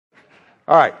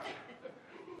All right.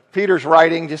 Peter's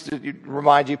writing, just to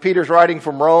remind you, Peter's writing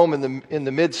from Rome in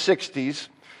the mid-60s,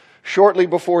 shortly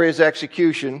before his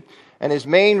execution. And his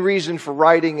main reason for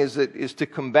writing is to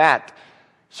combat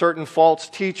certain false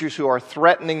teachers who are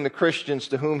threatening the Christians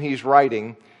to whom he's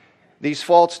writing. These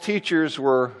false teachers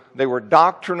were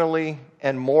doctrinally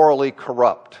and morally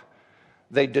corrupt.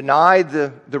 They denied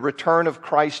the return of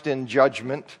Christ in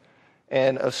judgment,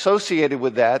 and associated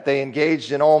with that, they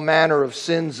engaged in all manner of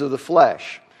sins of the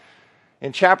flesh.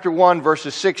 In chapter 1,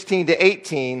 verses 16 to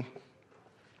 18,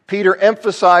 Peter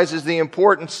emphasizes the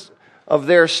importance of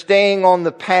their staying on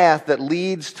the path that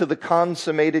leads to the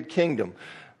consummated kingdom,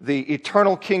 the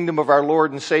eternal kingdom of our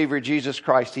Lord and Savior Jesus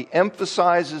Christ. He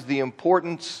emphasizes the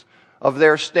importance of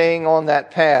their staying on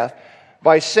that path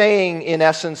by saying, in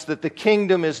essence, that the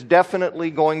kingdom is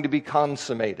definitely going to be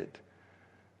consummated.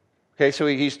 Okay, so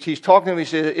he's talking to me. He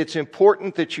says it's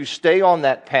important that you stay on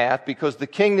that path because the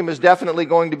kingdom is definitely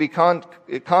going to be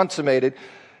consummated,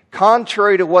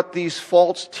 contrary to what these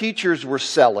false teachers were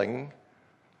selling,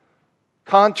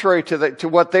 contrary to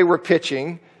what they were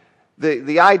pitching.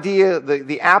 The idea,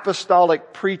 the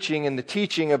apostolic preaching and the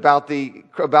teaching about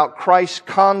Christ's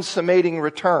consummating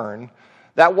return,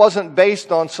 that wasn't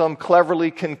based on some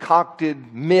cleverly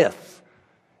concocted myth.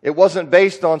 It wasn't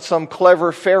based on some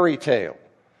clever fairy tale.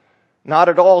 Not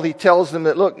at all. He tells them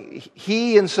that, look,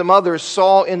 he and some others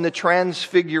saw in the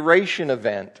transfiguration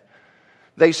event,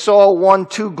 they saw one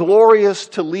too glorious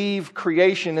to leave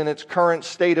creation in its current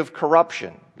state of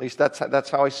corruption. At least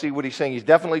that's how I see what he's saying. He's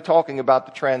definitely talking about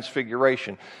the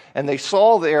transfiguration. And they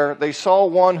saw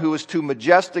one who was too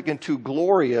majestic and too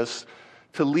glorious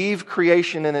to leave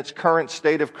creation in its current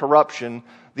state of corruption.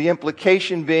 The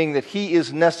implication being that he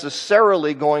is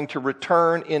necessarily going to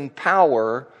return in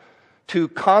power to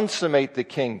consummate the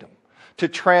kingdom, to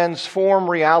transform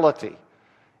reality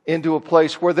into a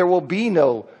place where there will be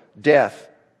no death,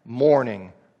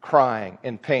 mourning, crying,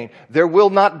 and pain. There will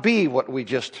not be what we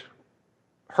just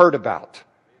heard about.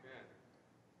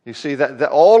 You see, that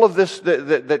all of this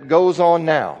that goes on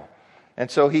now. And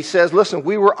so he says, listen,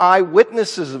 we were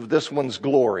eyewitnesses of this one's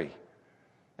glory.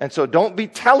 And so don't be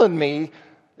telling me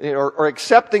or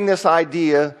accepting this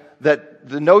idea that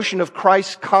the notion of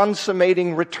Christ's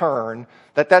consummating return,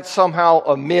 that's somehow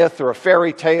a myth or a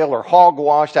fairy tale or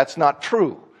hogwash. That's not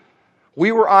true.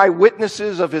 We were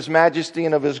eyewitnesses of His majesty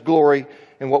and of His glory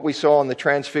in what we saw in the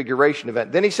transfiguration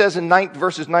event. Then he says in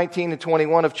verses 19 and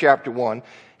 21 of chapter 1,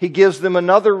 he gives them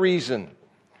another reason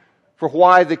for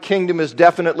why the kingdom is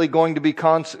definitely going to be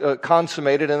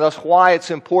consummated, and thus why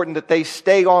it's important that they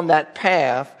stay on that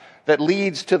path that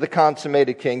leads to the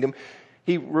consummated kingdom.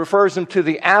 He refers them to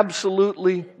the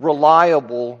absolutely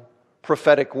reliable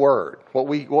prophetic word, what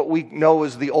we know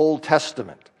as the Old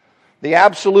Testament. The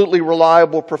absolutely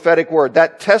reliable prophetic word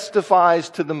that testifies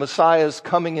to the Messiah's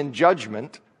coming in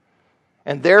judgment,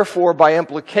 and therefore by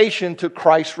implication to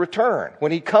Christ's return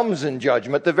when He comes in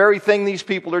judgment, the very thing these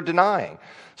people are denying.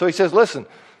 So he says, listen,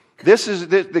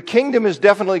 the kingdom is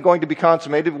definitely going to be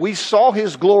consummated. We saw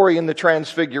His glory in the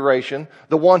transfiguration,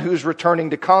 the one who's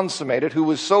returning to consummate it, who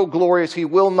was so glorious He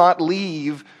will not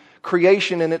leave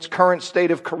creation in its current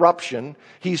state of corruption.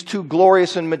 He's too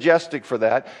glorious and majestic for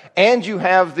that. And you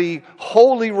have the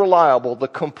wholly reliable, the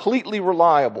completely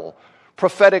reliable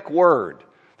prophetic word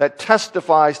that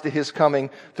testifies to His coming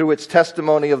through its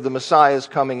testimony of the Messiah's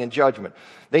coming in judgment.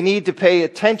 They need to pay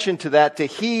attention to that, to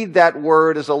heed that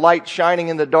word as a light shining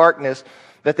in the darkness,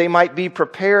 that they might be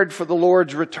prepared for the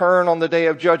Lord's return on the day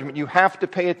of judgment. You have to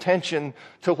pay attention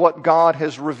to what God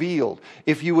has revealed.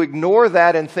 If you ignore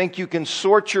that and think you can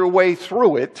sort your way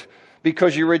through it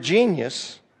because you're a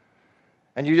genius,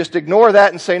 and you just ignore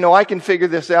that and say, no, I can figure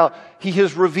this out, He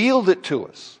has revealed it to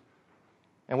us.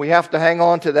 And we have to hang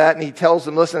on to that. And he tells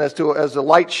them, listen, as the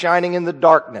light shining in the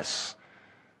darkness,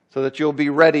 so that you'll be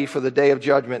ready for the day of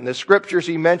judgment. In the scriptures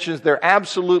he mentions they're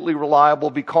absolutely reliable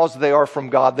because they are from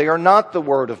God. They are not the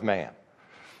word of man.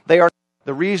 They are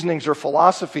the reasonings or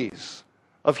philosophies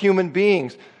of human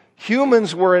beings.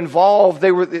 Humans were involved.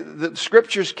 The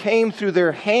scriptures came through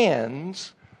their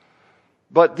hands,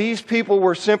 but these people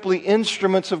were simply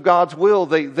instruments of God's will.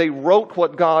 They wrote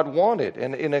what God wanted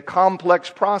in a complex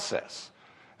process,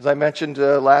 as I mentioned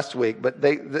last week. But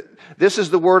this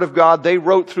is the Word of God. They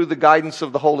wrote through the guidance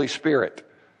of the Holy Spirit.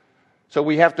 So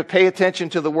we have to pay attention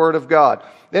to the Word of God.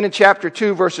 Then in chapter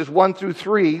 2, verses 1 through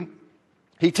 3,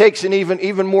 he takes an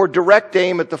even more direct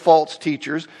aim at the false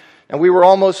teachers. And we were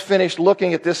almost finished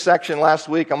looking at this section last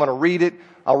week. I'm going to read it.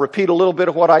 I'll repeat a little bit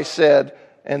of what I said,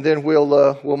 and then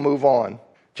we'll move on.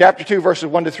 Chapter 2, verses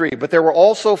 1 to 3. But there were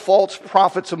also false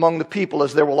prophets among the people,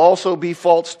 as there will also be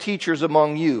false teachers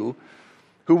among you,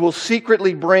 who will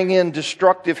secretly bring in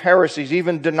destructive heresies,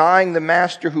 even denying the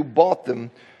master who bought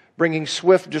them, bringing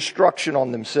swift destruction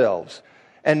on themselves.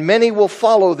 And many will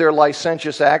follow their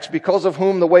licentious acts, because of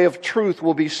whom the way of truth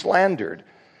will be slandered.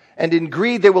 And in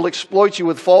greed they will exploit you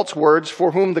with false words,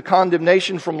 for whom the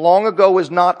condemnation from long ago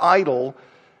is not idle,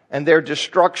 and their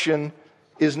destruction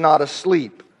is not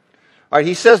asleep. All right,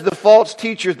 he says the false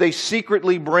teachers, they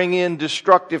secretly bring in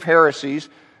destructive heresies.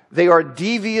 They are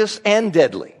devious and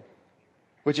deadly,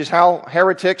 which is how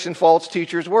heretics and false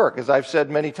teachers work. As I've said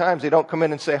many times, they don't come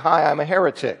in and say, "Hi, I'm a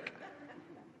heretic."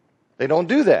 They don't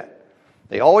do that.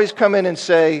 They always come in and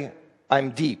say,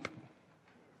 "I'm deep.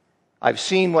 I've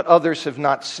seen what others have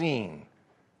not seen.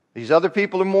 These other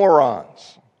people are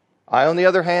morons. I, on the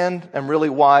other hand, am really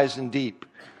wise and deep."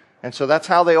 And so that's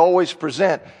how they always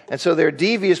present. And so they're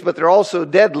devious, but they're also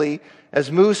deadly.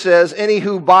 As Moo says, any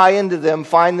who buy into them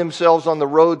find themselves on the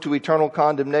road to eternal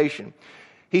condemnation.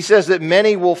 He says that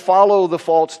many will follow the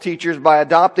false teachers by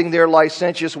adopting their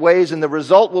licentious ways, and the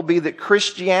result will be that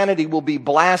Christianity will be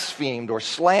blasphemed or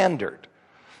slandered.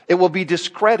 It will be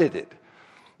discredited.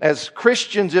 As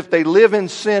Christians, if they live in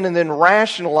sin and then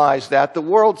rationalize that, the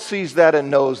world sees that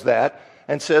and knows that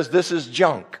and says this is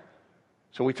junk.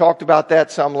 So we talked about that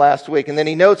some last week. And then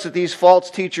he notes that these false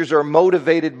teachers are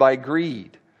motivated by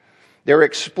greed. They're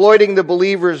exploiting the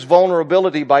believer's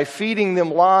vulnerability by feeding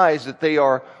them lies that they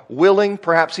are willing,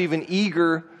 perhaps even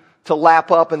eager, to lap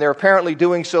up. And they're apparently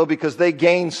doing so because they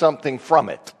gain something from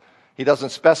it. He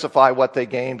doesn't specify what they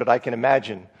gain, but I can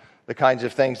imagine the kinds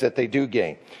of things that they do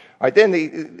gain. All right,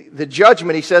 then the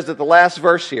judgment, he says at the last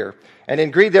verse here, and in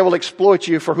greed they will exploit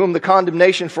you, for whom the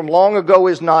condemnation from long ago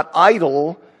is not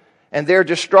idle, and their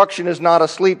destruction is not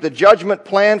asleep. The judgment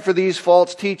plan for these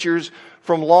false teachers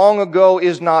from long ago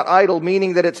is not idle,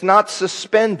 meaning that it's not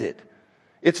suspended.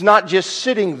 It's not just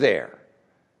sitting there.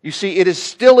 You see, it is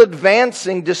still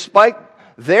advancing despite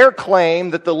their claim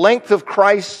that the length of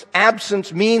Christ's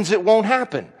absence means it won't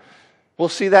happen. We'll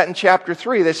see that in chapter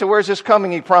 3. They say, "Where's this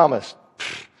coming he promised?"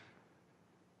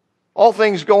 All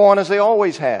things go on as they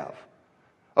always have.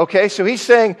 Okay, so he's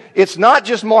saying it's not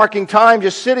just marking time,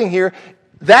 just sitting here.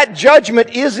 That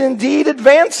judgment is indeed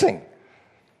advancing.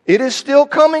 It is still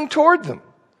coming toward them.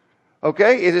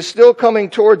 Okay, it is still coming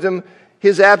toward them.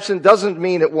 His absence doesn't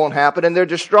mean it won't happen, and their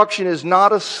destruction is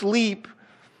not asleep,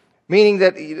 meaning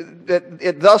that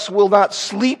it thus will not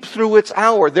sleep through its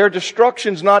hour. Their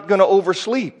destruction's not going to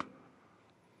oversleep.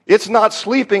 It's not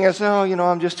sleeping as, "Oh,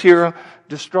 I'm just here.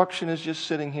 Destruction is just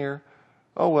sitting here.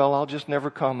 Oh, well, I'll just never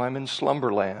come. I'm in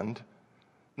slumberland."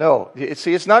 No,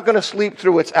 see, it's not going to sleep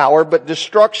through its hour, but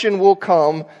destruction will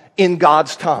come in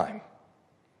God's time.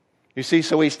 You see,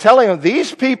 so he's telling them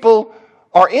these people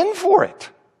are in for it.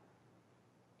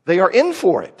 They are in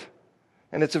for it.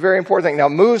 And it's a very important thing. Now,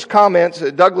 Moo's comments,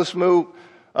 Douglas Moo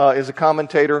is a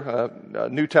commentator, a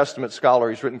New Testament scholar.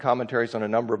 He's written commentaries on a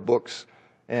number of books.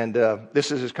 And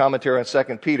this is his commentary on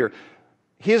 2 Peter.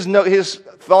 His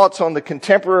thoughts on the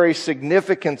contemporary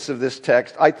significance of this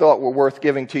text I thought were worth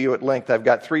giving to you at length. I've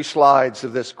got 3 slides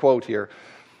of this quote here.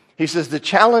 He says, "The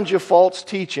challenge of false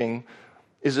teaching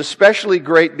is especially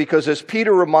great because, as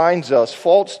Peter reminds us,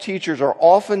 false teachers are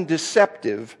often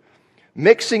deceptive,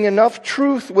 mixing enough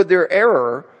truth with their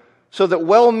error so that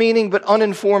well-meaning but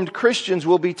uninformed Christians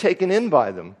will be taken in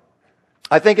by them.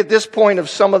 I think at this point of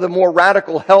some of the more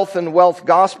radical health and wealth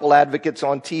gospel advocates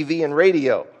on TV and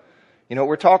radio. You know what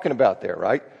we're talking about there,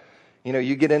 right?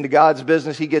 You get into God's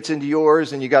business, He gets into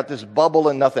yours, and you got this bubble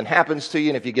and nothing happens to you.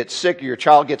 And if you get sick or your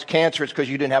child gets cancer, it's because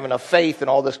you didn't have enough faith and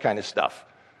all this kind of stuff.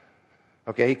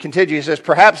 Okay, he continues, he says,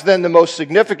 "Perhaps then the most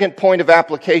significant point of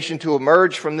application to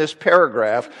emerge from this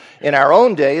paragraph in our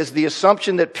own day is the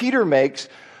assumption that Peter makes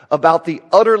about the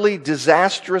utterly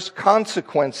disastrous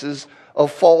consequences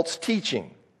of false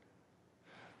teaching.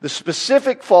 The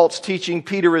specific false teaching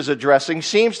Peter is addressing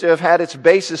seems to have had its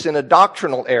basis in a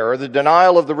doctrinal error, the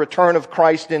denial of the return of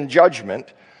Christ in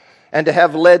judgment, and to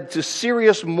have led to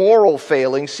serious moral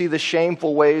failings. See the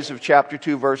shameful ways of chapter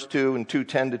 2, verse 2 and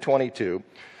 2:10 to 22.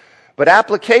 But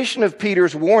application of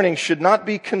Peter's warning should not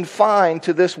be confined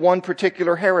to this one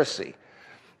particular heresy.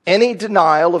 Any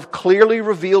denial of clearly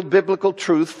revealed biblical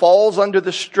truth falls under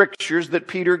the strictures that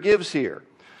Peter gives here.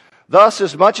 Thus,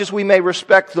 as much as we may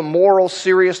respect the moral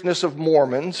seriousness of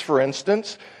Mormons, for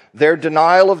instance, their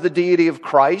denial of the deity of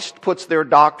Christ puts their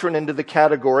doctrine into the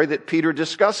category that Peter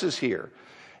discusses here.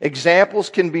 Examples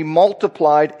can be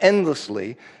multiplied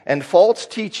endlessly, and false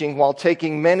teaching, while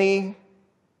taking many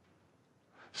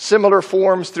similar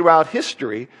forms throughout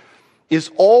history,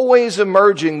 is always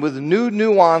emerging with new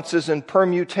nuances and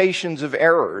permutations of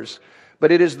errors,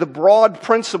 but it is the broad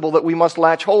principle that we must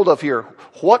latch hold of here.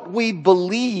 What we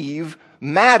believe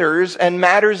matters, and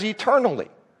matters eternally.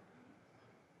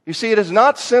 You see, it is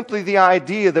not simply the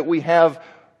idea that we have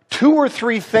 2 or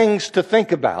 3 things to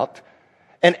think about,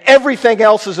 and everything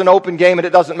else is an open game, and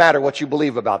it doesn't matter what you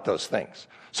believe about those things.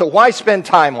 So why spend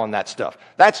time on that stuff?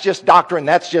 That's just doctrine,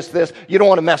 that's just this. You don't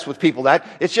want to mess with people.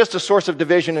 It's just a source of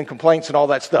division and complaints and all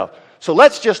that stuff. So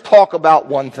let's just talk about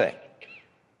one thing.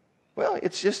 Well,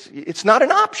 it's not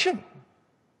an option.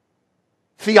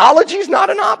 Theology is not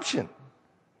an option.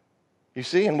 You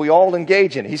see, and we all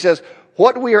engage in it. He says,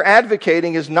 what we are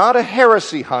advocating is not a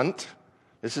heresy hunt.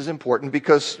 This is important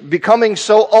because becoming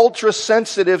so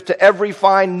ultra-sensitive to every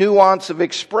fine nuance of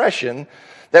expression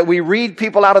that we read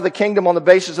people out of the kingdom on the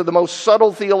basis of the most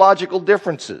subtle theological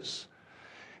differences.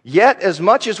 Yet, as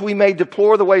much as we may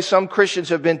deplore the way some Christians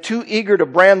have been too eager to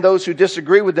brand those who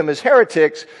disagree with them as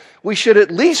heretics, we should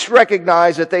at least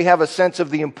recognize that they have a sense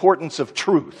of the importance of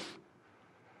truth.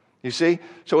 You see?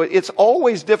 So it's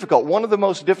always difficult. One of the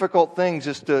most difficult things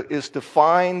is to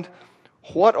find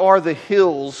what are the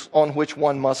hills on which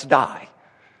one must die.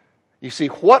 You see,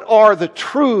 what are the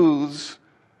truths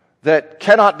that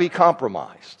cannot be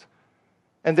compromised?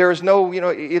 And there is no,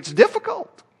 it's difficult.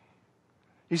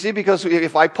 You see, because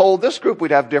if I polled this group,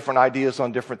 we'd have different ideas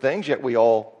on different things, yet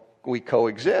we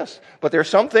coexist. But there are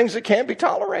some things that can't be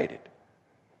tolerated.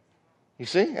 You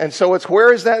see? And so it's,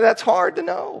 where is that? That's hard to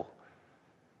know.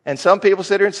 And some people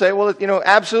sit here and say, well,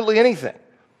 absolutely anything.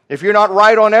 If you're not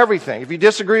right on everything, if you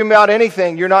disagree about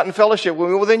anything, you're not in fellowship with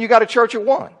me, well, then you got a church at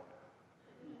one.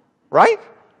 Right?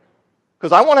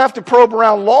 Because I won't have to probe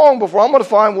around long before I'm going to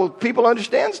find, well, people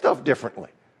understand stuff differently.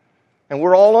 And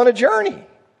we're all on a journey.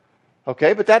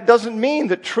 Okay, but that doesn't mean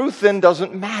that truth then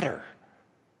doesn't matter.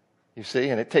 You see,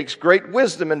 and it takes great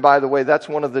wisdom, and by the way, that's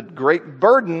one of the great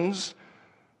burdens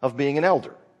of being an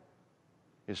elder,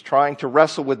 is trying to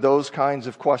wrestle with those kinds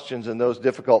of questions and those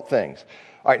difficult things.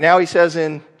 All right, now he says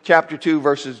in chapter 2,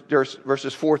 verses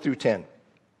 4 through 10.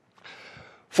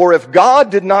 For if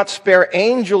God did not spare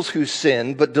angels who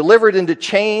sinned, but delivered into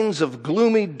chains of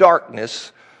gloomy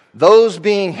darkness those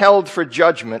being held for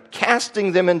judgment,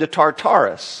 casting them into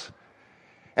Tartarus,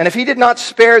 and if he did not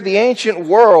spare the ancient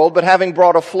world, but having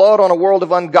brought a flood on a world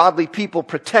of ungodly people,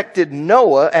 protected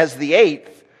Noah as the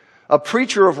 8th, a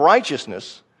preacher of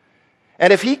righteousness,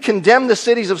 and if he condemned the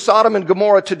cities of Sodom and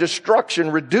Gomorrah to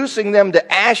destruction, reducing them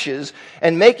to ashes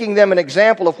and making them an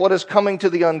example of what is coming to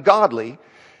the ungodly,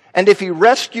 and if he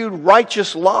rescued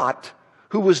righteous Lot,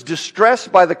 who was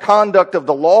distressed by the conduct of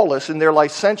the lawless in their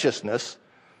licentiousness,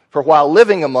 for while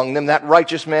living among them, that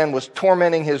righteous man was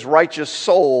tormenting his righteous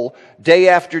soul day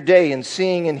after day in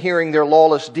seeing and hearing their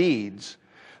lawless deeds,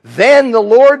 then the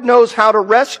Lord knows how to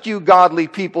rescue godly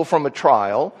people from a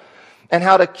trial and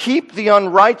how to keep the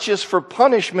unrighteous for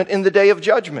punishment in the day of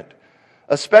judgment,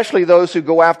 especially those who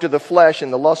go after the flesh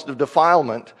and the lust of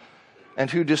defilement and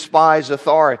who despise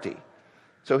authority.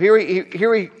 So let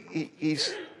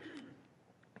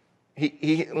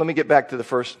me get back to the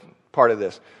first part of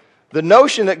this. The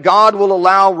notion that God will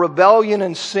allow rebellion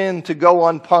and sin to go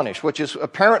unpunished, which is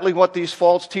apparently what these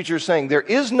false teachers are saying. There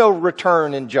is no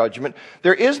return in judgment.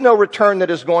 There is no return that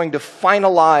is going to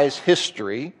finalize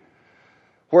history,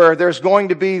 where there's going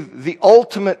to be the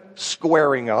ultimate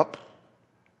squaring up,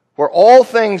 where all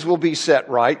things will be set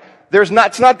right. It's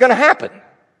not going to happen.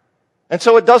 And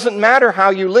so it doesn't matter how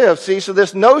you live. See, so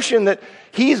this notion that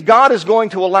God is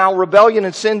going to allow rebellion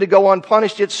and sin to go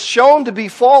unpunished, it's shown to be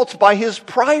false by his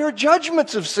prior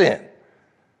judgments of sin.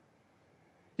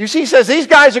 You see, he says these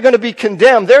guys are going to be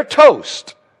condemned. They're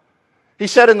toast. He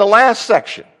said in the last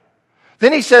section.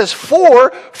 Then he says,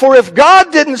 for if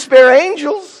God didn't spare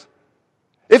angels,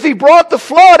 if he brought the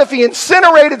flood, if he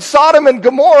incinerated Sodom and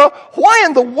Gomorrah, why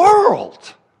in the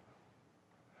world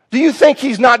do you think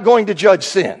he's not going to judge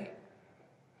sin?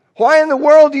 Why in the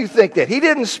world do you think that? He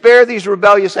didn't spare these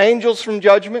rebellious angels from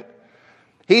judgment.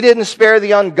 He didn't spare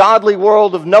the ungodly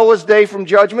world of Noah's day from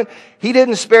judgment. He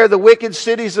didn't spare the wicked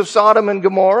cities of Sodom and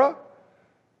Gomorrah.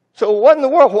 So what in the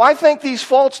world? Why think these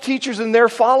false teachers and their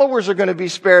followers are going to be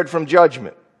spared from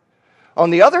judgment?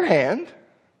 On the other hand,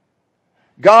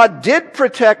 God did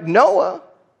protect Noah,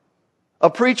 a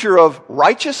preacher of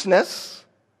righteousness.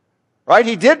 Right?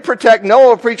 He did protect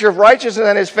Noah, a preacher of righteousness,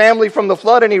 and his family from the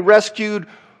flood, and he rescued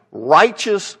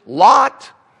righteous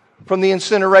Lot from the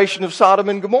incineration of Sodom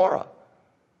and Gomorrah.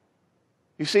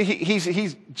 You see,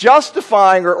 he's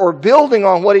justifying or building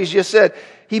on what he's just said.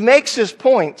 He makes his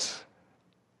points.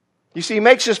 You see, he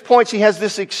makes his points. He has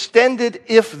this extended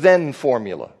if-then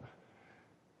formula.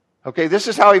 Okay, this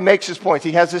is how he makes his points.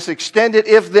 He has this extended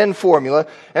if-then formula.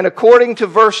 And according to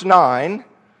verse 9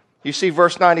 You see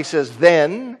verse 9, he says,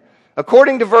 then,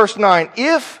 according to verse 9,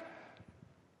 if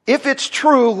it's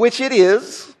true, which it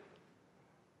is,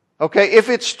 okay, if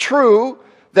it's true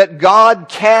that God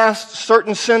cast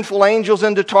certain sinful angels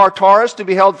into Tartarus to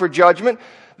be held for judgment,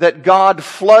 that God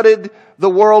flooded the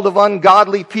world of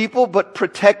ungodly people but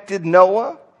protected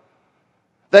Noah,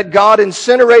 that God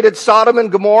incinerated Sodom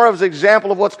and Gomorrah as an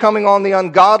example of what's coming on the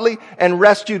ungodly and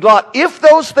rescued Lot. If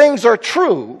those things are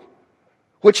true,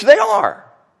 which they are,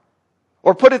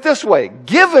 or put it this way,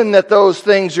 given that those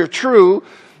things are true,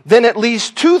 then at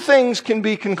least two things can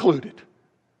be concluded.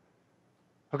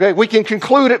 Okay, we can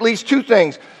conclude at least two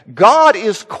things. God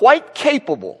is quite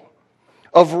capable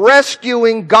of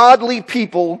rescuing godly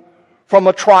people from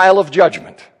a trial of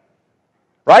judgment.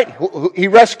 Right? He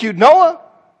rescued Noah.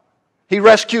 He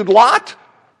rescued Lot.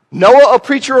 Noah, a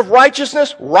preacher of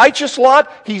righteousness, righteous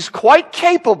Lot. He's quite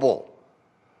capable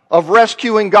of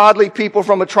rescuing godly people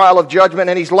from a trial of judgment,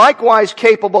 and he's likewise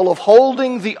capable of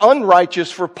holding the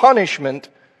unrighteous for punishment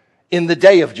in the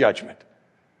day of judgment.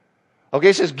 Okay,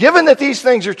 he says, given that these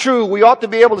things are true, we ought to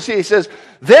be able to see, he says,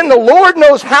 then the Lord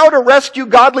knows how to rescue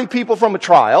godly people from a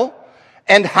trial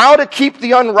and how to keep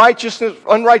the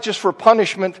unrighteous for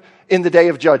punishment in the day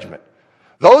of judgment.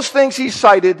 Those things he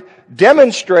cited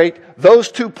demonstrate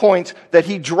those 2 points that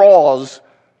he draws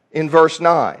in verse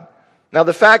 9. Now,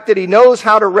 the fact that he knows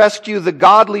how to rescue the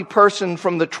godly person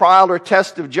from the trial or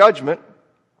test of judgment,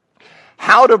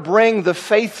 how to bring the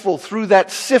faithful through that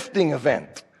sifting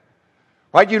event.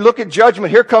 Right? You look at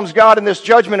judgment. Here comes God in this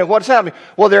judgment, and what's happening?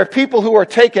 Well, there are people who are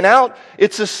taken out.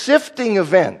 It's a sifting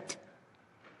event.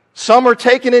 Some are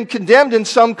taken and condemned, and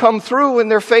some come through, and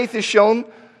their faith is shown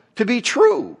to be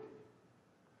true.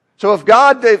 So if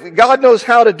God knows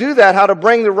how to do that, how to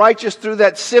bring the righteous through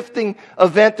that sifting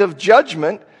event of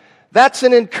judgment, that's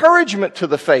an encouragement to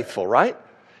the faithful, right?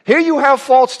 Here you have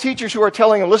false teachers who are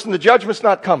telling them, listen, the judgment's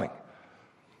not coming.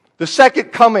 The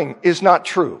second coming is not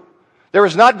true. There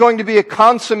is not going to be a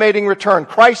consummating return.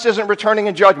 Christ isn't returning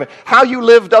in judgment. How you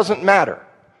live doesn't matter.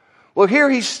 Well, here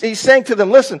he's saying to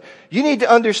them, listen, you need to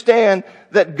understand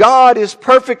that God is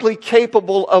perfectly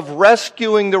capable of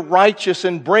rescuing the righteous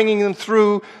and bringing them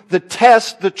through the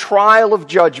test, the trial of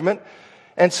judgment.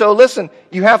 And so, listen,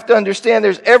 you have to understand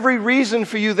there's every reason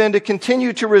for you then to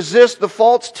continue to resist the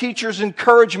false teacher's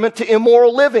encouragement to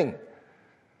immoral living.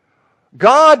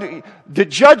 God, the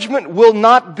judgment will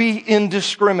not be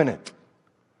indiscriminate.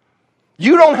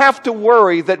 You don't have to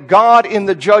worry that God in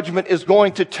the judgment is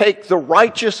going to take the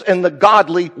righteous and the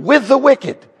godly with the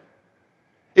wicked.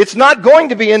 It's not going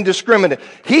to be indiscriminate.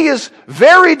 He is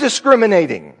very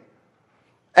discriminating,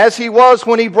 as he was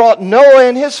when he brought Noah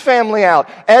and his family out,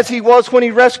 as he was when he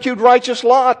rescued righteous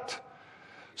Lot.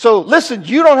 So listen,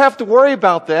 you don't have to worry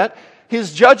about that.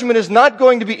 His judgment is not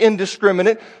going to be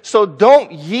indiscriminate, so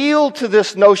don't yield to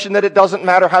this notion that it doesn't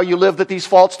matter how you live that these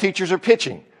false teachers are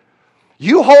pitching.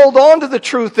 You hold on to the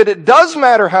truth that it does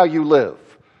matter how you live.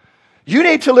 You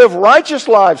need to live righteous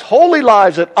lives, holy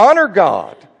lives that honor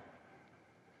God.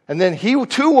 And then he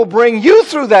too will bring you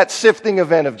through that sifting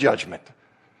event of judgment.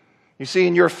 You see,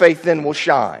 and your faith then will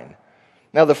shine.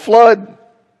 Now the flood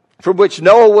from which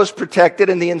Noah was protected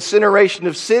and the incineration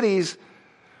of cities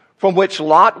from which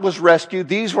Lot was rescued,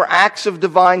 these were acts of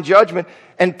divine judgment.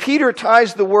 And Peter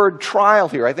ties the word trial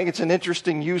here. I think it's an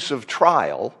interesting use of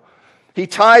trial. He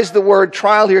ties the word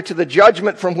trial here to the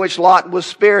judgment from which Lot was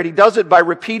spared. He does it by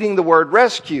repeating the word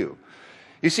rescue.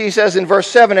 You see, he says in verse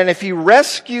 7, and if he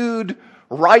rescued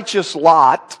righteous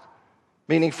Lot,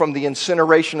 meaning from the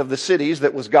incineration of the cities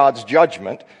that was God's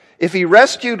judgment, if he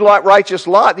rescued righteous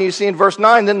Lot, and you see in verse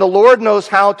 9, then the Lord knows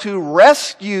how to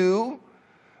rescue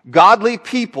godly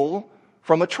people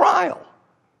from a trial.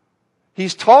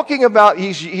 He's talking about,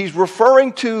 he's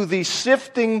referring to the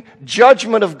sifting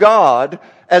judgment of God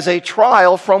as a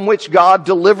trial from which God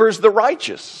delivers the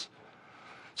righteous.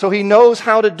 So he knows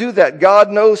how to do that. God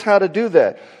knows how to do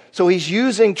that. So he's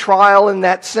using trial in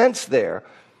that sense there.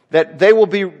 That they will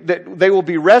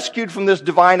be rescued from this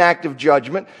divine act of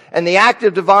judgment. And the act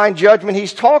of divine judgment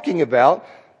he's talking about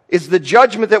is the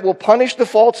judgment that will punish the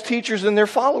false teachers and their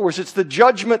followers. It's the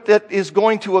judgment that is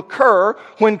going to occur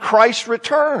when Christ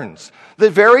returns. The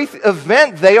very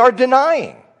event they are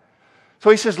denying. So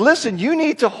he says, listen, you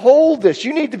need to hold this.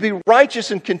 You need to be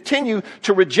righteous and continue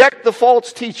to reject the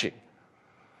false teaching.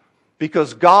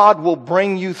 Because God will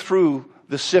bring you through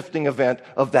the sifting event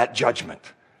of that judgment.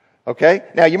 Okay?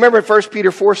 Now, you remember in 1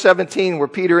 Peter 4:17 where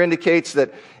Peter indicates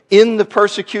that in the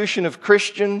persecution of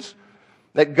Christians,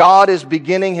 that God is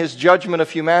beginning his judgment of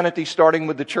humanity starting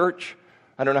with the church.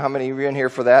 I don't know how many of you are in here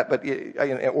for that, but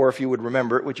or if you would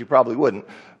remember it, which you probably wouldn't.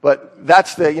 But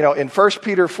that's in 1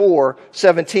 Peter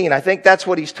 4:17, I think that's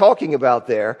what he's talking about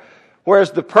there.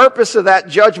 Whereas the purpose of that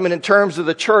judgment in terms of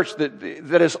the church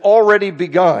that has already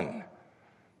begun,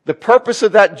 the purpose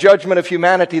of that judgment of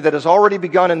humanity that has already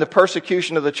begun in the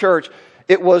persecution of the church,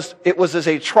 it was as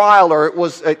a trial, or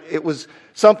it was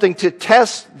something to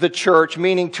test the church,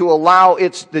 meaning to allow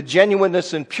the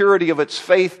genuineness and purity of its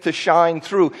faith to shine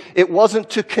through. It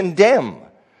wasn't to condemn.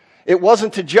 It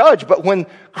wasn't to judge. But when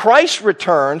Christ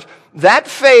returns, that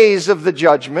phase of the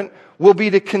judgment will be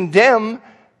to condemn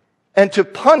and to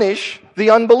punish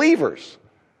the unbelievers.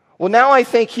 Well, now I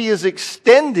think he is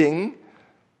extending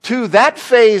to that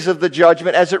phase of the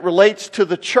judgment as it relates to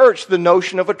the church the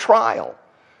notion of a trial.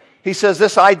 He says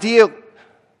this idea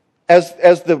as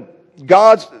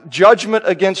God's judgment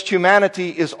against humanity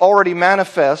is already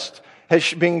manifest,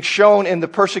 has been shown in the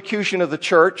persecution of the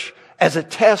church as a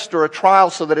test or a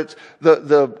trial so that it's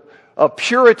the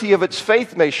purity of its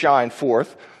faith may shine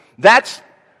forth. That's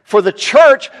for the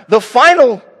church, the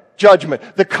final judgment.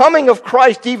 The coming of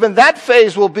Christ, even that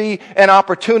phase will be an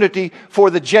opportunity for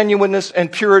the genuineness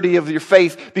and purity of your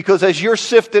faith, because as you're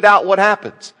sifted out, what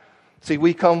happens? See,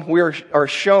 we are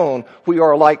shown, we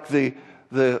are like the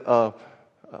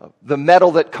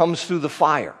metal that comes through the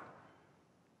fire.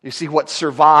 You see what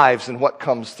survives and what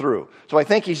comes through. So I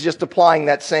think he's just applying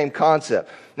that same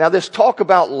concept. Now, this talk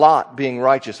about Lot being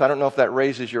righteous, I don't know if that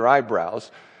raises your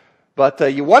eyebrows,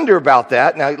 but you wonder about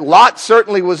that. Now, Lot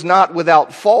certainly was not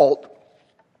without fault.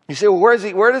 You say, well,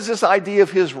 where does this idea of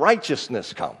his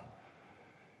righteousness come?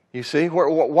 You see,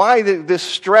 why this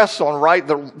stress on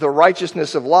the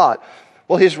righteousness of Lot?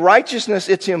 Well, his righteousness,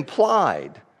 it's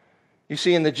implied. You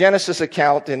see, in the Genesis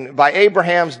account, and by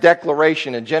Abraham's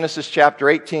declaration in Genesis chapter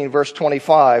 18, verse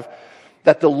 25,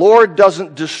 that the Lord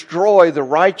doesn't destroy the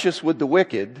righteous with the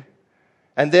wicked,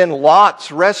 and then Lot's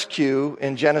rescue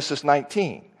in Genesis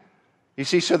 19. You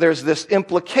see, so there's this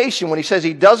implication when he says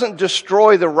he doesn't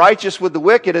destroy the righteous with the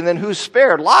wicked, and then who's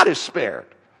spared? Lot is spared.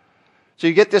 So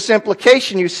you get this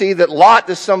implication, you see, that Lot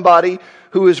is somebody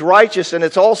who is righteous, and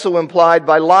it's also implied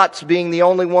by Lot's being the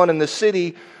only one in the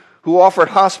city who offered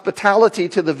hospitality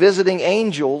to the visiting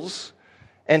angels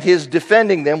and his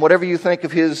defending them, whatever you think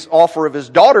of his offer of his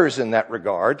daughters in that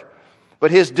regard, but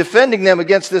his defending them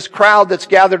against this crowd that's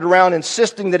gathered around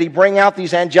insisting that he bring out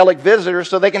these angelic visitors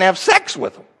so they can have sex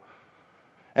with them.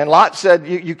 And Lot said,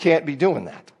 you can't be doing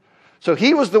that. So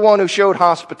he was the one who showed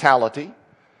hospitality.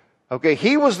 Okay,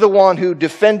 he was the one who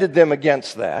defended them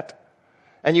against that.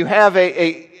 And you have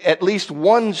at least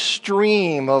one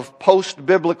stream of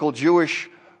post-biblical Jewish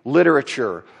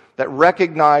literature that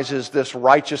recognizes this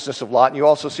righteousness of Lot. And you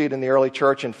also see it in the early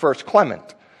church in 1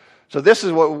 Clement. So this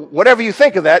is whatever you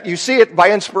think of that, you see it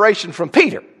by inspiration from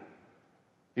Peter.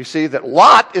 You see that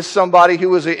Lot is somebody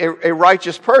who is a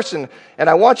righteous person. And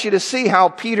I want you to see how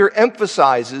Peter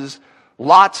emphasizes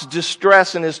Lot's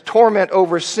distress and his torment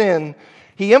over sin.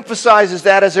 He emphasizes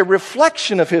that as a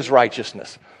reflection of his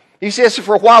righteousness. He says,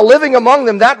 for while living among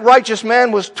them, that righteous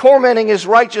man was tormenting his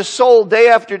righteous soul day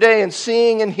after day and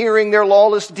seeing and hearing their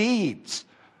lawless deeds.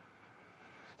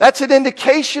 That's an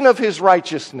indication of his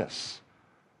righteousness.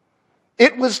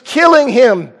 It was killing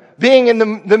him being in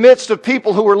the midst of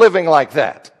people who were living like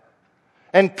that.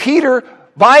 And Peter,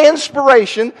 by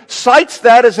inspiration, cites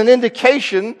that as an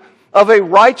indication of a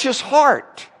righteous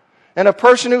heart and a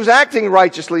person who's acting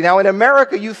righteously. Now, in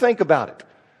America, you think about it.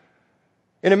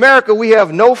 In America, we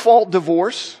have no-fault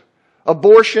divorce,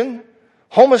 abortion,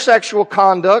 homosexual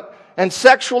conduct, and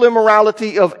sexual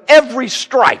immorality of every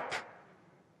stripe.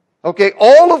 Okay,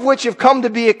 all of which have come to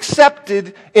be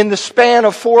accepted in the span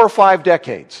of 4 or 5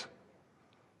 decades.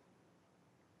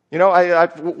 You know,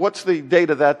 what's the date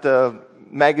of that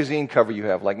magazine cover you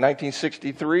have? Like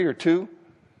 1963 or 2?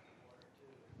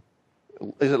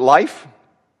 Is it Life?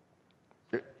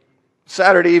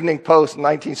 Saturday Evening Post,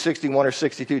 1961 or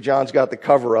 62, John's got the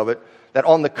cover of it, that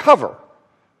on the cover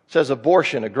says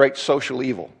abortion, a great social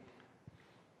evil.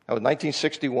 That was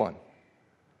 1961.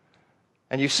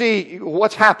 And you see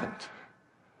what's happened,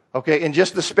 okay, in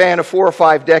just the span of 4 or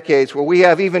 5 decades, where we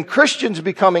have even Christians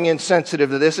becoming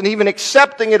insensitive to this and even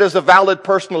accepting it as a valid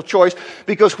personal choice,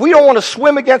 because we don't want to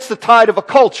swim against the tide of a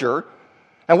culture,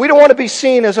 and we don't want to be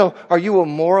seen as, are you a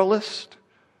moralist?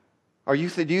 Do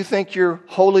you think you're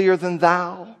holier than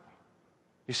thou?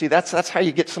 You see, that's how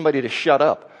you get somebody to shut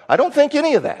up. I don't think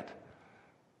any of that.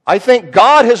 I think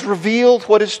God has revealed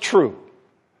what is true.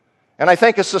 And I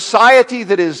think a society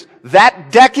that is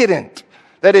that decadent,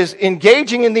 that is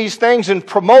engaging in these things and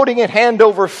promoting it hand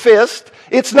over fist,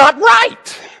 it's not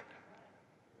right.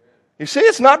 You see,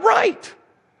 it's not right.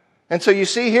 And so you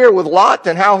see here with Lot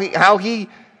and how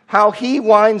he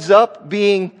winds up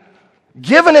being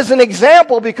given as an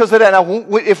example because of that.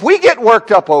 Now, if we get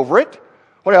worked up over it,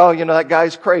 well, that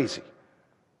guy's crazy.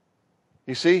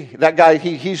 You see, that guy,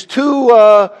 he's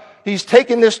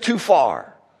taken this too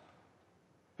far.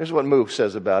 Here's what Moose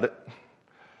says about it.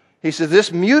 He says,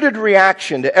 this muted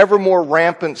reaction to ever more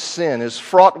rampant sin is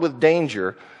fraught with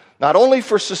danger, not only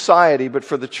for society, but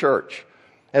for the church.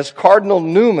 As Cardinal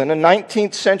Newman, a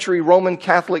 19th century Roman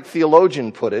Catholic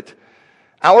theologian, put it,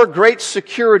 our great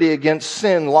security against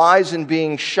sin lies in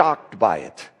being shocked by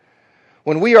it.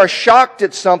 When we are shocked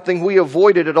at something, we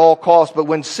avoid it at all costs. But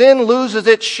when sin loses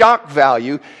its shock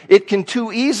value, it can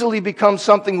too easily become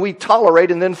something we tolerate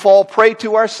and then fall prey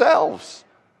to ourselves.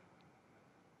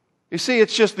 You see,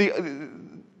 it's just the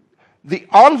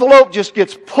envelope just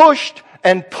gets pushed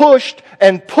and pushed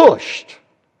and pushed.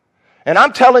 And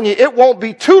I'm telling you, it won't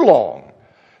be too long.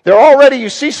 You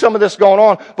see some of this going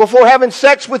on before having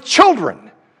sex with children.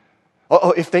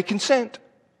 If they consent.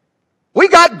 We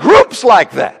got groups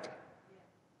like that.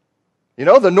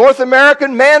 The North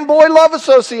American Man-Boy Love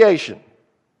Association.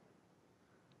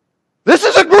 This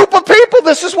is a group of people.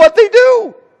 This is what they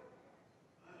do.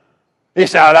 You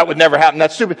say, that would never happen.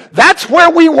 That's stupid. That's where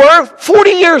we were 40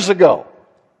 years ago.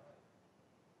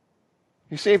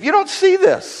 You see, if you don't see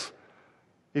this,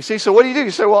 so what do?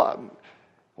 You say, well,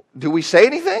 do we say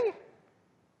anything?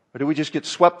 Or do we just get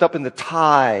swept up in the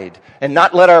tide and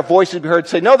not let our voices be heard and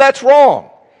say, no, that's wrong.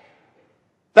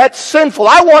 That's sinful.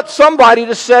 I want somebody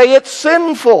to say it's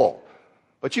sinful.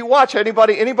 But you watch,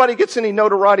 anybody gets any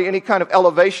notoriety, any kind of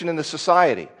elevation in the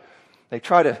society, they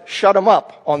try to shut them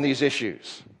up on these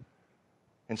issues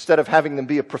instead of having them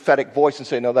be a prophetic voice and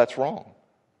say, no, that's wrong.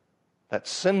 That's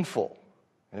sinful.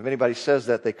 And if anybody says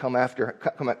that, they come after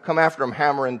them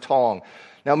hammer and tong.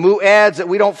 Now, Moo adds that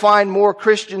we don't find more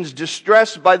Christians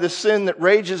distressed by the sin that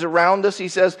rages around us. He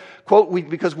says, quote,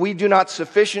 because we do not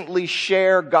sufficiently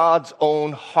share God's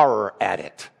own horror at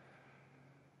it.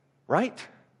 Right?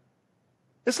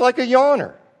 It's like a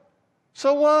yawner.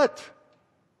 So what?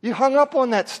 You hung up on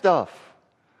that stuff.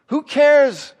 Who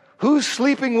cares who's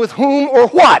sleeping with whom or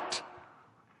what?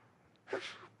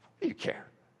 You care.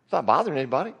 It's not bothering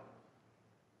anybody.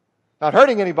 Not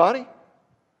hurting anybody.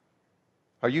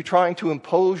 Are you trying to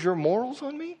impose your morals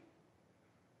on me?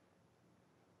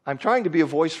 I'm trying to be a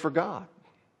voice for God.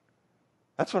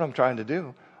 That's what I'm trying to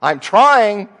do. I'm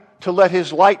trying to let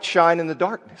His light shine in the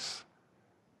darkness.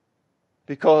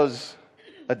 Because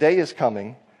a day is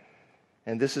coming,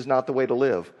 and this is not the way to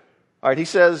live. All right, he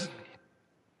says,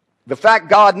 the fact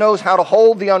God knows how to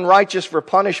hold the unrighteous for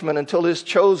punishment until His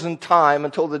chosen time,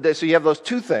 until the day. So you have those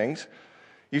two things.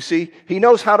 You see, He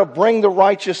knows how to bring the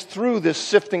righteous through this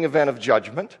sifting event of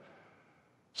judgment.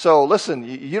 So listen,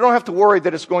 you don't have to worry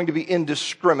that it's going to be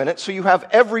indiscriminate. So you have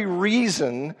every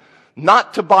reason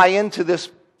not to buy into this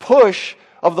push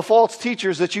of the false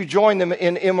teachers that you join them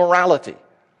in immorality.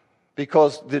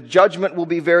 Because the judgment will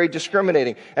be very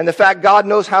discriminating. And the fact God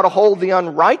knows how to hold the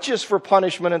unrighteous for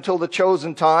punishment until the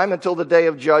chosen time, until the day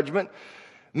of judgment,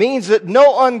 means that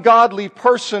no ungodly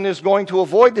person is going to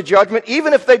avoid the judgment,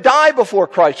 even if they die before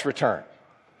Christ's return.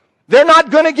 They're not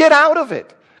going to get out of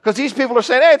it. Because these people are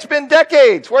saying, hey, it's been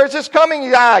decades. Where's this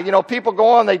coming? People go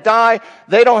on, they die,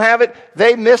 they don't have it,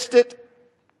 they missed it.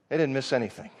 They didn't miss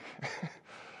anything.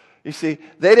 You see,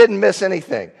 they didn't miss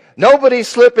anything. Nobody's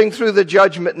slipping through the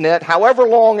judgment net, however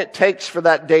long it takes for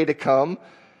that day to come.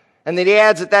 And then he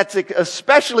adds that that's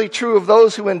especially true of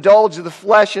those who indulge the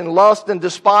flesh in lust and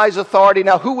despise authority.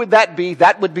 Now, who would that be?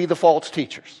 That would be the false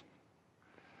teachers.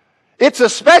 It's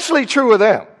especially true of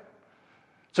them.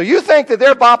 So you think that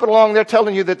they're bopping along, they're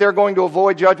telling you that they're going to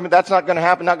avoid judgment. That's not going to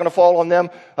happen, not going to fall on them.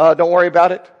 Don't worry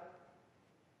about it.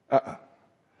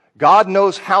 God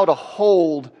knows how to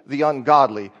hold the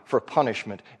ungodly for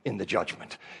punishment in the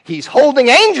judgment. He's holding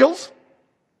angels.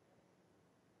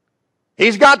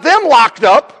 He's got them locked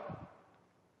up,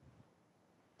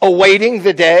 awaiting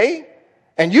the day,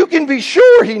 and you can be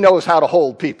sure He knows how to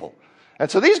hold people. And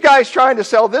so these guys trying to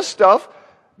sell this stuff,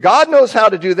 God knows how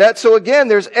to do that. So again,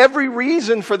 there's every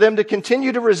reason for them to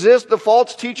continue to resist the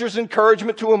false teacher's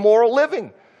encouragement to immoral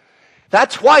living.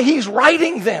 That's why He's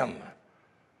writing them.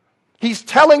 He's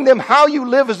telling them how you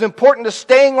live is important to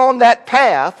staying on that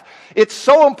path. It's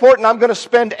so important I'm going to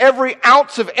spend every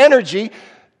ounce of energy,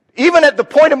 even at the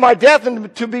point of my death,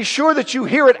 and to be sure that you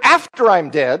hear it after I'm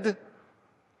dead.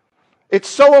 It's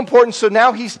so important. So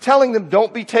now He's telling them,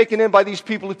 don't be taken in by these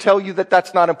people who tell you that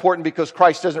that's not important because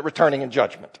Christ isn't returning in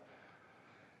judgment.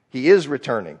 He is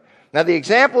returning. Now the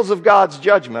examples of God's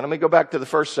judgment, let me go back to the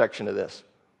first section of this.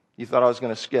 You thought I was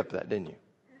going to skip that, didn't you?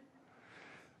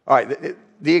 All right,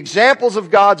 the examples of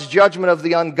God's judgment of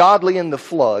the ungodly in the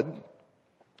flood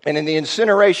and in the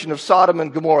incineration of Sodom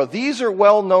and Gomorrah, these are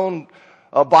well-known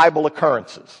Bible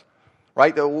occurrences,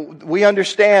 right? We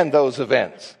understand those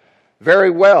events very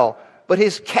well. But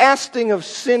his casting of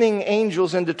sinning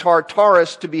angels into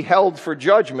Tartarus to be held for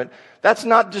judgment, that's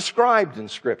not described in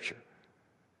Scripture.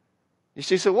 You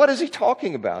see, so what is he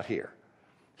talking about here?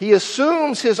 He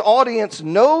assumes his audience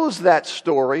knows that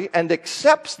story and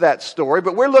accepts that story,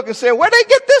 but we're looking and saying, where'd they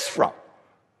get this from?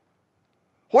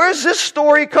 Where's this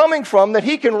story coming from that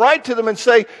he can write to them and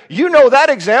say, you know that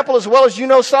example as well as you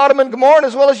know Sodom and Gomorrah and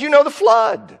as well as you know the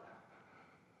flood?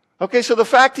 Okay, so the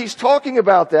fact he's talking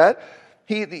about that,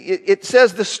 it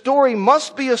says the story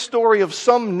must be a story of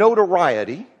some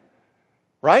notoriety,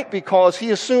 right? Because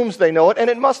he assumes they know it, and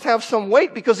it must have some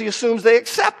weight because he assumes they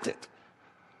accept it.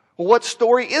 Well, what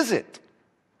story is it?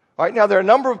 All right, now there are a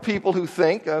number of people who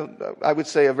think, I would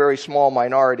say a very small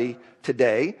minority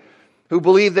today, who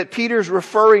believe that Peter's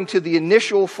referring to the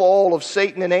initial fall of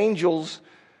Satan and angels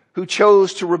who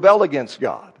chose to rebel against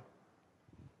God.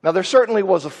 Now, there certainly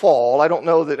was a fall. I don't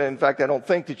know that, in fact, I don't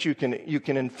think that you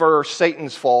can infer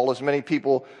Satan's fall, as many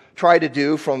people try to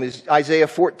do from Isaiah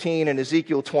 14 and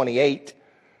Ezekiel 28.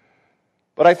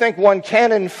 But I think one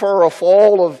can infer a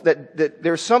fall that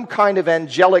there's some kind of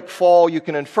angelic fall. You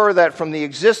can infer that from the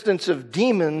existence of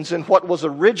demons in what was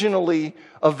originally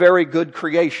a very good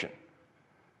creation.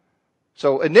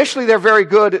 So initially they're very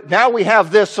good. Now we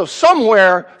have this, so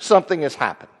somewhere something has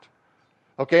happened.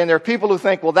 Okay, and there are people who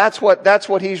think, well, that's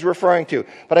what he's referring to.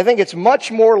 But I think it's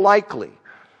much more likely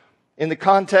in the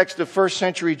context of first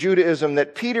century Judaism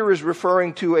that Peter is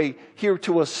referring to a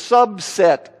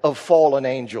subset of fallen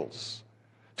angels,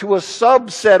 to a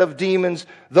subset of demons,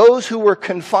 those who were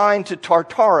confined to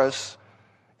Tartarus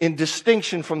in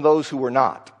distinction from those who were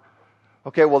not.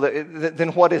 Okay, well, then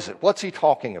what is it? What's he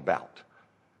talking about?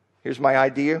 Here's my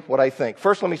idea, what I think.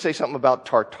 First, let me say something about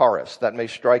Tartarus. That may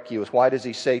strike you as, why does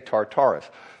he say Tartarus?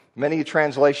 Many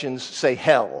translations say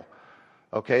hell.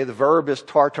 Okay, the verb is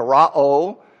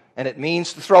tartarao, and it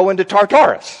means to throw into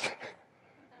Tartarus.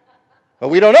 But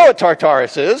we don't know what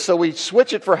Tartarus is, so we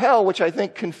switch it for hell, which I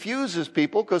think confuses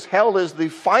people, because hell is the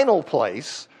final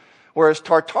place, whereas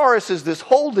Tartarus is this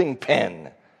holding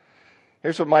pen.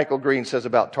 Here's what Michael Green says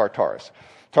about Tartarus.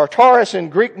 Tartarus in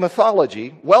Greek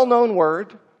mythology, well-known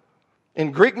word,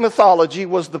 in Greek mythology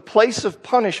was the place of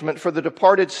punishment for the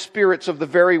departed spirits of the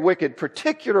very wicked,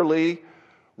 particularly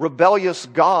rebellious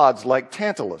gods like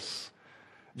Tantalus.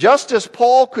 Just as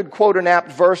Paul could quote an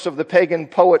apt verse of the pagan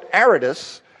poet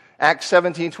Aratus, Acts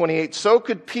 17:28, so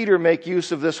could Peter make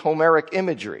use of this Homeric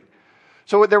imagery.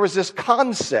 So there was this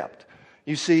concept,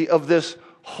 you see, of this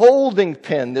holding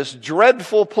pen, this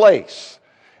dreadful place.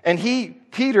 And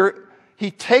Peter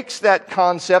takes that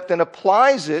concept and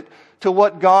applies it to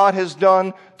what God has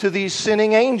done to these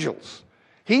sinning angels.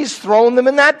 He's thrown them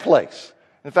in that place.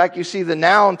 In fact, you see the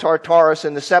noun Tartarus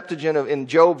in the Septuagint in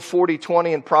Job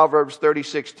 40:20 and Proverbs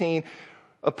 30:16,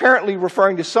 apparently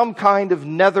referring to some kind of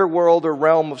netherworld or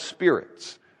realm of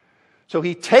spirits. So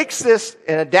he takes this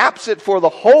and adapts it for the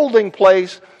holding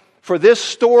place for this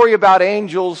story about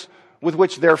angels with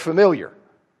which they're familiar.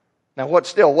 Now,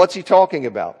 what's he talking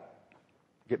about?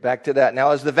 Get back to that.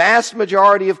 Now, as the vast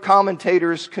majority of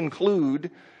commentators conclude,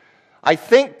 I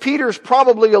think Peter's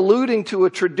probably alluding to a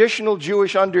traditional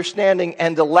Jewish understanding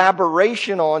and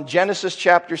elaboration on Genesis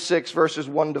chapter 6, verses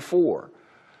 1 to 4.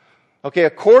 Okay,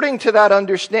 according to that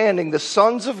understanding, the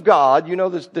sons of God, you know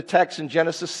the text in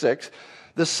Genesis 6,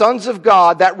 the sons of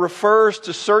God, that refers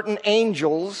to certain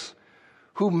angels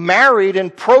who married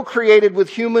and procreated with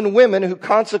human women who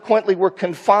consequently were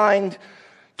confined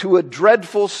to a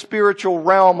dreadful spiritual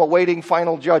realm awaiting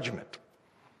final judgment.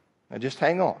 Now just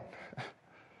hang on.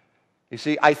 You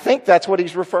see, I think that's what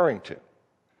he's referring to.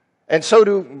 And so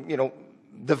do,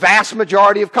 the vast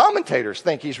majority of commentators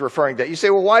think he's referring to that. You say,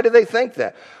 well, why do they think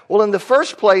that? Well, in the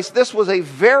first place, this was a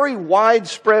very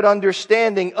widespread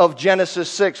understanding of Genesis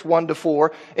 6, 1 to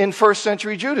 4 in first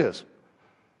century Judaism.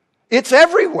 It's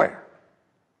everywhere.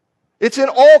 It's in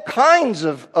all kinds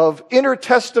of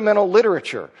intertestamental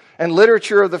literature and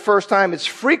literature of the first time. It's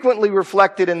frequently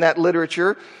reflected in that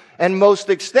literature, and most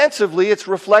extensively it's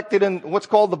reflected in what's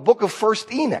called the book of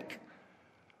First Enoch.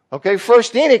 Okay,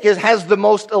 First Enoch has the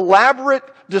most elaborate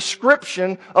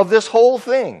description of this whole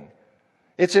thing.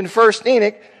 It's in First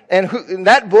Enoch, and in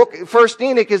that book, First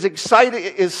Enoch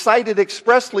is cited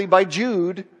expressly by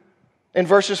Jude in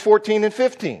verses 14 and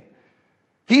 15.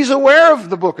 He's aware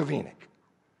of the book of Enoch.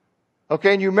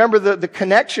 Okay, and you remember the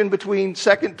connection between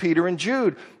 2 Peter and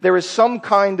Jude. There is some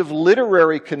kind of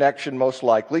literary connection, most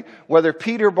likely, whether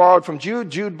Peter borrowed from Jude,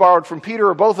 Jude borrowed from Peter,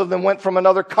 or both of them went from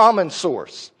another common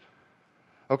source.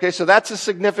 Okay, so that's a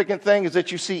significant thing, is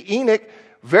that you see Enoch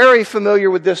very familiar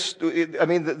with this,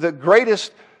 the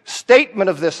greatest statement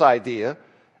of this idea,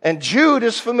 and Jude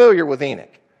is familiar with Enoch.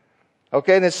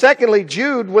 Okay, and then secondly,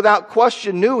 Jude, without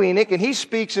question, knew Enoch, and he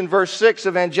speaks in verse 6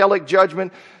 of angelic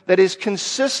judgment that is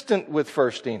consistent with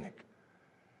 1 Enoch.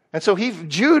 And so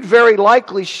Jude very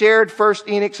likely shared 1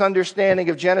 Enoch's understanding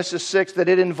of Genesis 6, that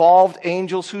it involved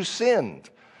angels who sinned.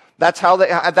 That's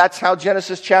how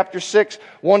Genesis chapter 6,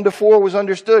 1-4 was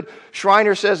understood.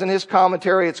 Schreiner says in his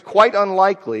commentary, it's quite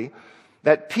unlikely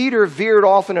that Peter veered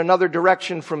off in another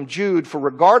direction from Jude, for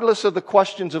regardless of the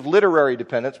questions of literary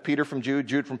dependence, Peter from Jude,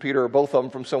 Jude from Peter, or both of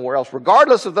them from somewhere else,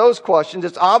 regardless of those questions,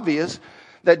 it's obvious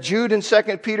that Jude and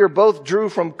 2 Peter both drew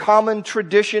from common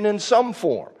tradition in some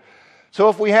form. So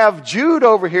if we have Jude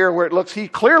over here where it looks he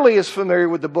clearly is familiar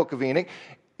with the book of Enoch,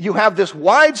 you have this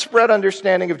widespread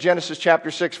understanding of Genesis chapter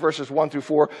 6 verses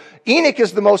 1-4. Enoch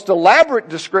is the most elaborate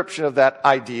description of that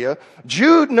idea.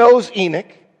 Jude knows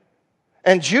Enoch,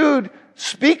 and Jude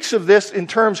speaks of this in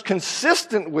terms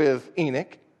consistent with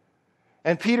Enoch,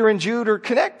 and Peter and Jude are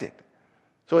connected.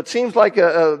 So it seems like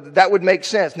that would make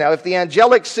sense. Now, if the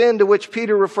angelic sin to which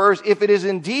Peter refers, if it is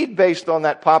indeed based on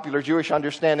that popular Jewish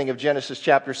understanding of Genesis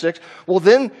chapter 6, well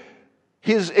then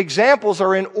his examples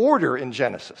are in order in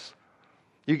Genesis.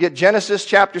 You get Genesis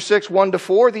chapter 6,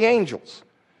 1-4, the angels.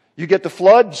 You get the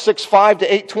flood,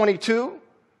 6:5-8:22,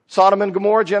 Sodom and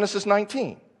Gomorrah, Genesis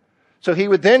 19. So he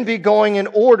would then be going in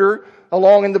order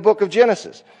along in the book of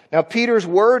Genesis. Now, Peter's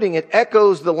wording, it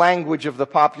echoes the language of the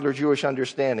popular Jewish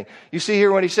understanding. You see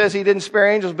here when he says he didn't spare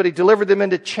angels, but he delivered them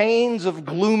into chains of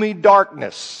gloomy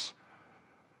darkness.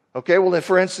 Okay, well,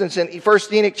 for instance, in 1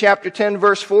 Enoch chapter 10,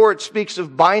 verse 4, it speaks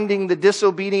of binding the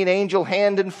disobedient angel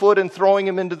hand and foot and throwing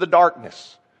him into the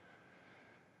darkness.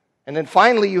 And then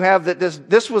finally, you have that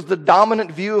this was the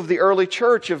dominant view of the early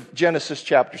church of Genesis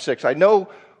chapter 6. I know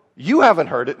you haven't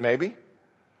heard it, maybe.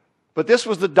 But this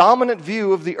was the dominant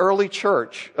view of the early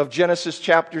church of Genesis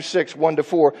chapter 6,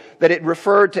 1-4, that it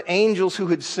referred to angels who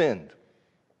had sinned.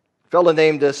 A fellow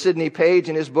named Sidney Page,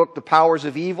 in his book, The Powers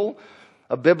of Evil,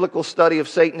 a biblical study of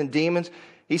Satan and demons,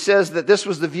 he says that this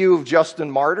was the view of Justin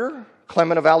Martyr,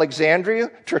 Clement of Alexandria,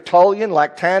 Tertullian,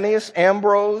 Lactantius,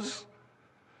 Ambrose.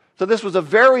 So this was a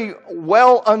very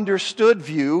well understood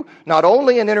view, not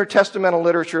only in intertestamental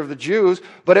literature of the Jews,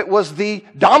 but it was the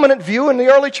dominant view in the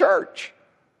early church.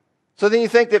 So then you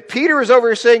think that Peter is over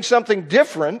here saying something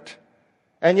different,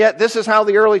 and yet this is how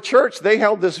the early church, they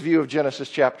held this view of Genesis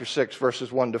chapter 6, verses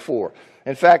 1-4.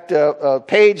 In fact,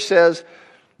 Page says,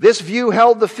 this view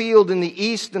held the field in the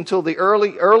east until the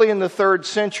early in the 3rd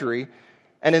century,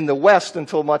 and in the west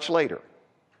until much later.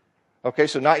 Okay,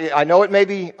 so I know it may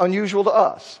be unusual to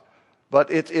us, but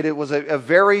it was a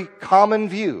very common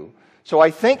view. So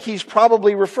I think he's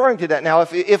probably referring to that. Now,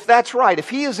 if that's right, if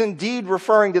he is indeed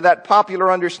referring to that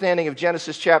popular understanding of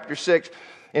Genesis chapter 6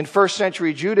 in 1st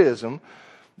century Judaism,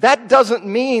 that doesn't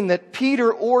mean that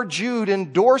Peter or Jude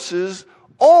endorses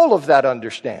all of that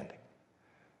understanding.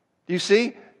 You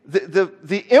see,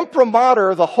 the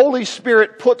imprimatur the Holy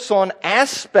Spirit puts on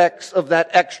aspects of that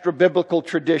extra biblical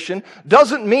tradition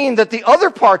doesn't mean that the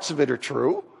other parts of it are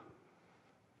true.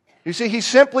 You see, he's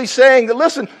simply saying that,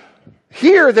 listen,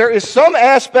 here there is some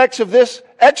aspects of this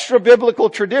extra biblical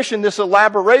tradition, this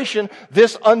elaboration,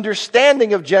 this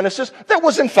understanding of Genesis that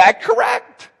was in fact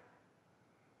correct.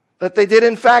 That they did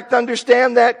in fact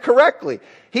understand that correctly.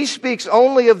 He speaks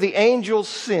only of the angels'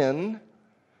 sin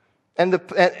and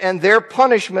their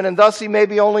punishment, and thus he may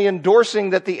be only endorsing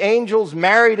that the angels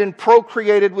married and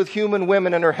procreated with human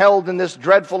women and are held in this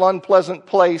dreadful, unpleasant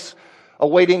place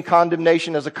awaiting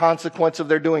condemnation as a consequence of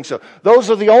their doing so.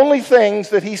 Those are the only things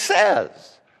that he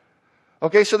says.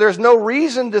 Okay, so there's no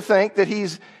reason to think that he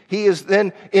is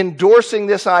then endorsing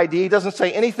this idea. He doesn't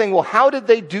say anything, well, how did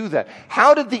they do that?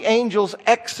 How did the angels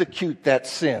execute that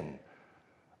sin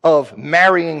of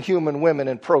marrying human women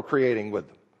and procreating with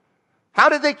them? How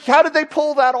did they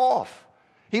pull that off?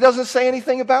 He doesn't say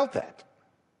anything about that.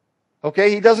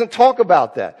 Okay, he doesn't talk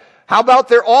about that. How about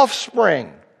their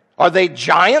offspring? Are they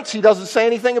giants? He doesn't say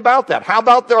anything about that. How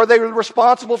about, are they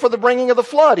responsible for the bringing of the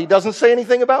flood? He doesn't say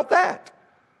anything about that.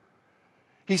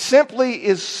 He simply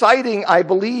is citing, I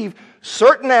believe,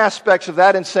 certain aspects of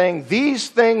that and saying these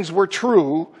things were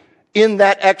true in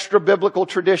that extra biblical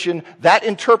tradition. That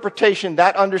interpretation,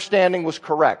 that understanding was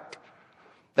correct.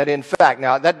 That in fact,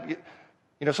 now that,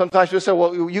 sometimes people say,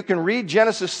 well, you can read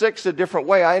Genesis 6 a different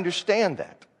way. I understand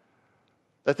that.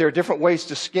 that there are different ways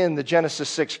to skin the Genesis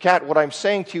 6 cat. What I'm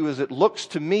saying to you is it looks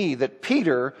to me that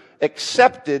Peter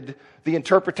accepted the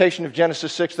interpretation of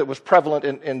Genesis 6 that was prevalent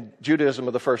in Judaism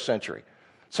of the first century.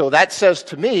 So that says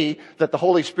to me that the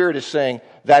Holy Spirit is saying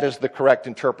that is the correct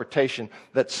interpretation,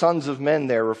 that sons of men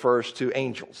there refers to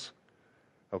angels.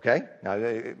 Okay? Now,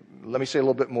 let me say a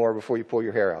little bit more before you pull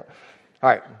your hair out. All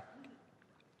right.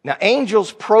 Now,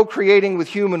 angels procreating with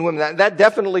human women, that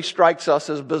definitely strikes us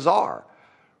as bizarre,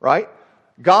 right?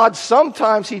 God,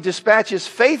 sometimes He dispatches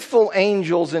faithful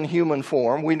angels in human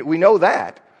form. We know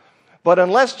that. But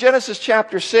unless Genesis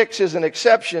chapter 6 is an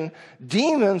exception,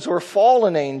 demons or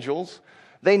fallen angels,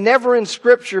 they never in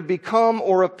Scripture become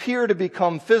or appear to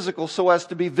become physical so as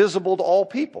to be visible to all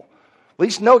people. At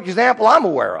least no example I'm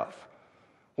aware of.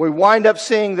 We wind up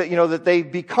seeing that, that they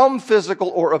become physical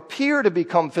or appear to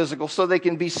become physical so they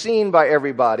can be seen by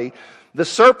everybody. The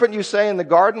serpent, you say, in the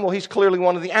garden, well, he's clearly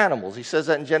one of the animals. He says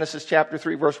that in Genesis chapter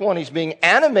 3, verse 1. He's being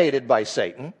animated by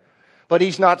Satan, but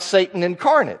he's not Satan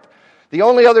incarnate. The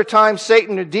only other time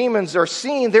Satan or demons are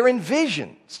seen, they're in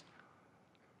visions.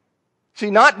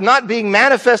 See, not being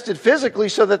manifested physically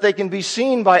so that they can be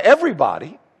seen by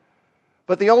everybody,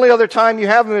 but the only other time you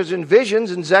have them is in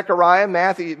visions in Zechariah,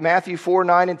 Matthew 4,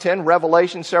 9, and 10,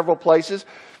 Revelation, several places.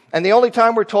 And the only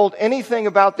time we're told anything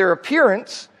about their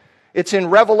appearance, it's in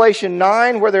Revelation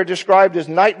 9, where they're described as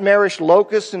nightmarish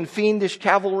locusts and fiendish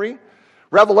cavalry.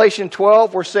 Revelation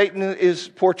 12, where Satan is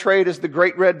portrayed as the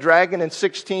great red dragon, and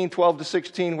 16, 12 to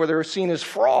 16, where they're seen as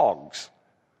frogs.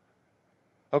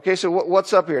 Okay, so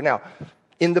what's up here? Now,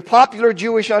 in the popular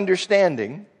Jewish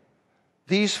understanding,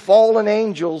 these fallen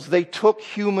angels, they took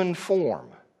human form.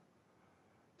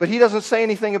 But he doesn't say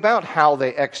anything about how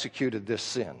they executed this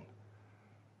sin.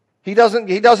 He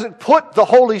doesn't put the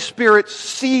Holy Spirit's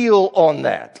seal on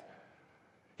that.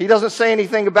 He doesn't say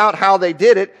anything about how they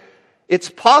did it. It's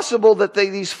possible that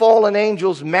these fallen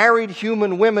angels married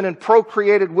human women and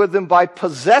procreated with them by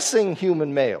possessing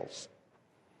human males,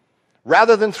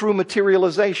 rather than through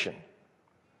materialization.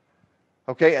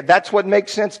 Okay, that's what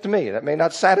makes sense to me. That may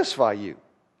not satisfy you.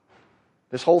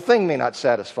 This whole thing may not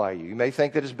satisfy you. You may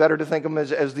think that it's better to think of them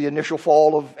as the initial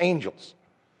fall of angels.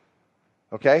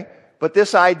 Okay? But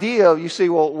this idea, you see,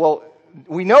 well,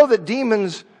 we know that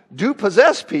demons do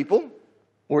possess people,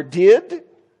 or did.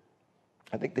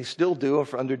 I think they still do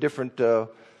under different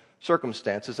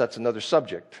circumstances. That's another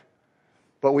subject.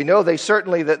 But we know they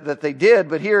certainly that they did.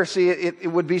 But here, see,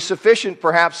 it would be sufficient,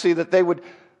 perhaps, see, that they would,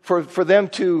 for them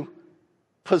to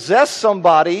possess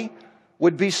somebody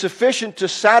would be sufficient to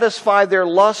satisfy their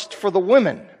lust for the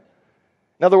women.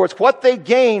 In other words, what they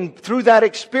gained through that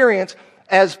experience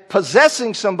as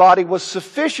possessing somebody was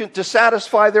sufficient to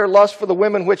satisfy their lust for the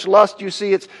women, which lust, you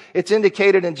see, it's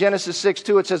indicated in Genesis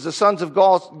 6:2. It says, the sons of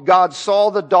God saw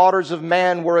the daughters of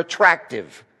man were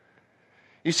attractive.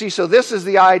 You see, so this is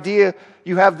the idea.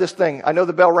 You have this thing. I know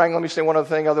the bell rang. Let me say one other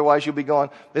thing, otherwise you'll be going,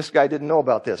 this guy didn't know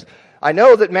about this. I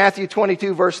know that Matthew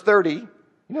 22, verse 30,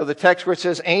 the text where it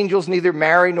says, angels neither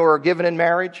marry nor are given in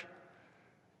marriage.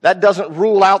 That doesn't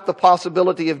rule out the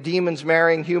possibility of demons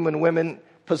marrying human women,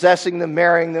 possessing them,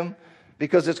 marrying them,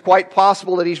 because it's quite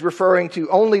possible that he's referring to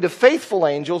only to faithful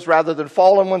angels rather than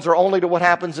fallen ones, or only to what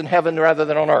happens in heaven rather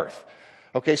than on earth.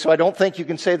 Okay, so I don't think you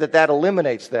can say that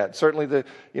eliminates that. Certainly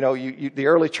the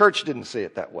early church didn't see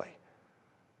it that way.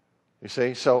 You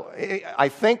see, so I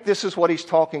think this is what he's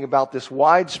talking about, this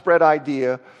widespread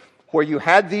idea where you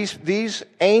had these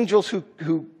angels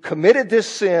who committed this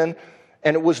sin,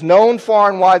 and it was known far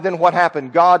and wide. Then what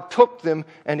happened? God took them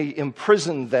and He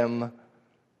imprisoned them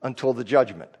until the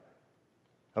judgment.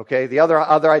 Okay, the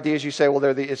other ideas you say, well,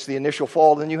 it's the initial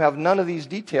fall. Then you have none of these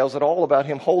details at all about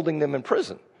Him holding them in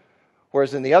prison.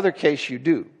 Whereas in the other case, you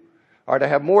do. All right, I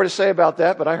have more to say about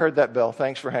that, but I heard that bell.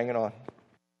 Thanks for hanging on.